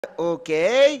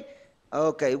Okay.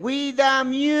 Okay. With the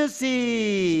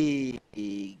music.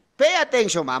 Pay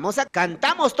attention. Vamos a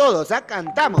cantamos todos, ¿ah?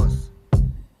 Cantamos.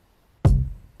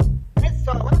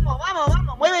 Eso, vamos, vamos,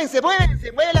 vamos. Muévense,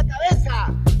 muévense. Mueve la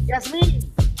cabeza.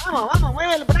 Yasmín. Vamos, vamos.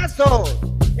 Mueve el brazo.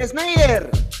 Snyder.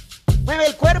 Mueve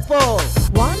el cuerpo.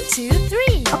 1, 2,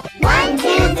 3. 1,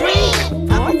 2, 3.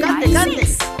 Vamos, cante, cante.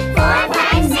 4,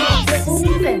 5, 6.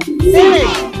 7, 7,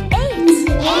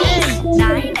 8,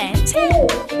 9 and 10.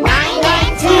 9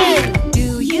 and 10.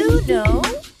 Do you know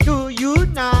Do you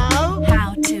know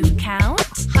how to count?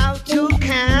 how to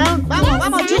count? Vamos,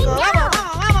 vamos, chicos. Vamos,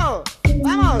 vamos, vamos.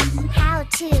 Vamos. How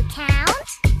to count?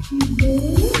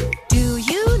 Do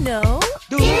you know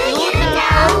Do you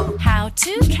know how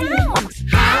to count?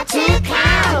 How to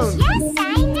count? Yes,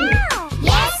 I know.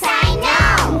 Yes, I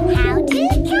know. How to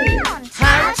count?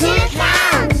 how to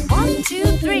count? 1, 2,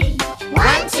 3.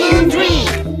 1, 2, 3.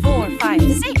 4, 5,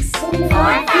 6. 4,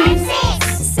 5,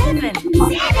 6. 7,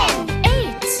 7.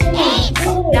 8, 8.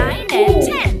 9 and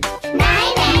 10.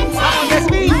 9 and 10. Vamos,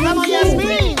 Yasmín. Vamos,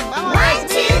 Yasmín. Vamos, 1,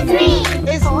 2,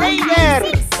 3. Snyder.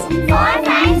 4,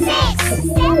 5, 6.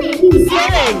 7.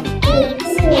 7, 8.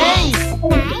 8.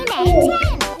 9 and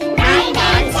 10. 9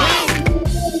 and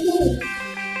 10.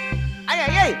 Ay,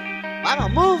 ay, ay. Vamos,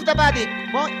 move the body.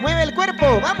 Mueve el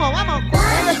cuerpo. Vamos, vamos.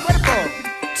 Mueve el cuerpo.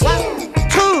 1,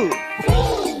 2,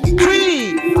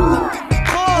 3,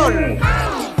 4,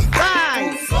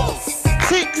 5,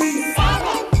 6.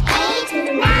 7,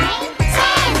 8, 9,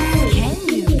 10. Can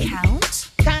you count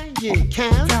Can you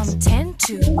count? from 10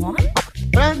 to 1?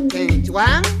 From 10 to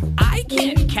 1. I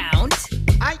can count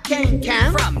I can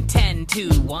count. from 10 to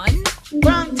 1.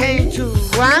 From 10 to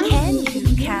 1. Can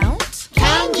you count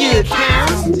Can you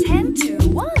count? 10 to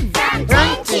 1? From From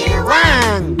 10 to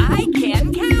 1. 1. I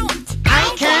can count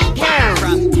I can count.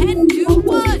 from 10 to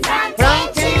 1. From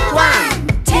 10 to 1.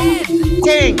 10,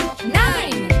 10,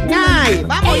 9, 9.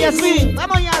 Vamos, Yasmín.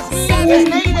 Vamos, Yasmín.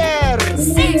 Snyder.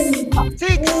 6,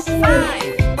 6,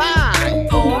 5, 5,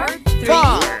 4,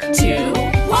 3, 2,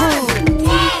 1.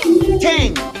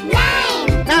 10, 9,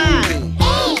 9,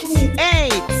 8,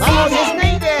 8. Vamos,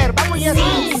 Snyder. Vamos,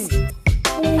 Yasmín.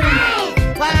 5,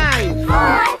 5,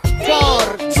 4,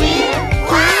 4, 3,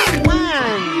 2, 1.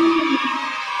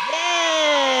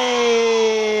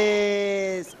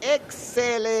 Yes.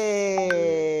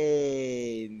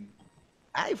 Excelente.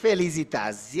 Ay,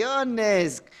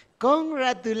 felicitaciones.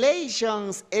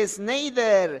 Congratulations,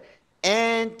 Snyder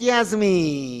and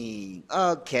Yasmin.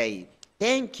 Okay.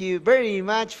 Thank you very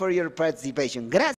much for your participation. Gracias.